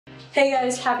Hey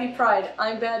guys, happy Pride.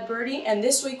 I'm Bad Birdy, and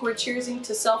this week we're cheersing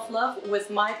to self-love with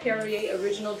my Perrier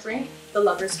original drink, the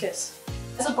Lover's Kiss.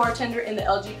 As a bartender in the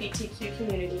LGBTQ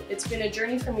community, it's been a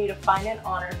journey for me to find and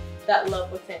honor that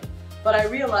love within. But I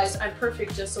realized I'm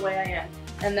perfect just the way I am,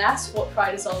 and that's what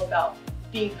Pride is all about,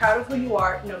 being proud of who you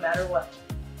are no matter what.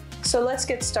 So let's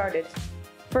get started.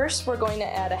 First, we're going to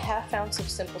add a ½ ounce of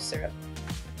simple syrup.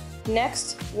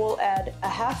 Next, we'll add a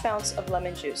 ½ ounce of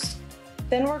lemon juice.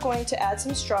 Then we're going to add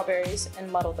some strawberries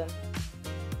and muddle them.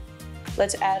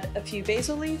 Let's add a few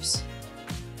basil leaves,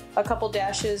 a couple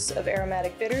dashes of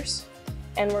aromatic bitters,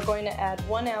 and we're going to add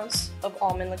 1 ounce of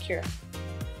almond liqueur.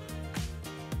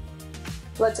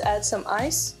 Let's add some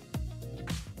ice.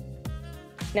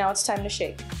 Now it's time to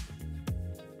shake.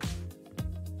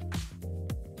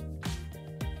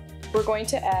 We're going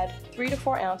to add 3 to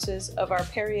 4 ounces of our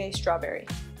Perrier Strawberry.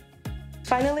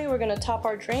 Finally, we're going to top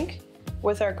our drink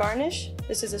with our garnish.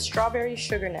 This is a strawberry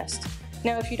sugar nest.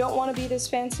 Now, if you don't want to be this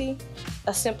fancy,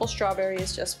 a simple strawberry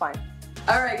is just fine.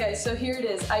 Alright guys, so here it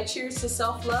is. I cheers to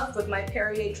self-love with my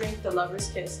Perrier drink, the Lover's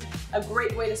Kiss. A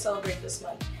great way to celebrate this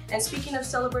month. And speaking of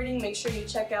celebrating, make sure you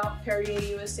check out Perrier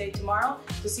USA tomorrow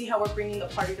to see how we're bringing the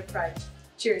party to Pride.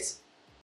 Cheers!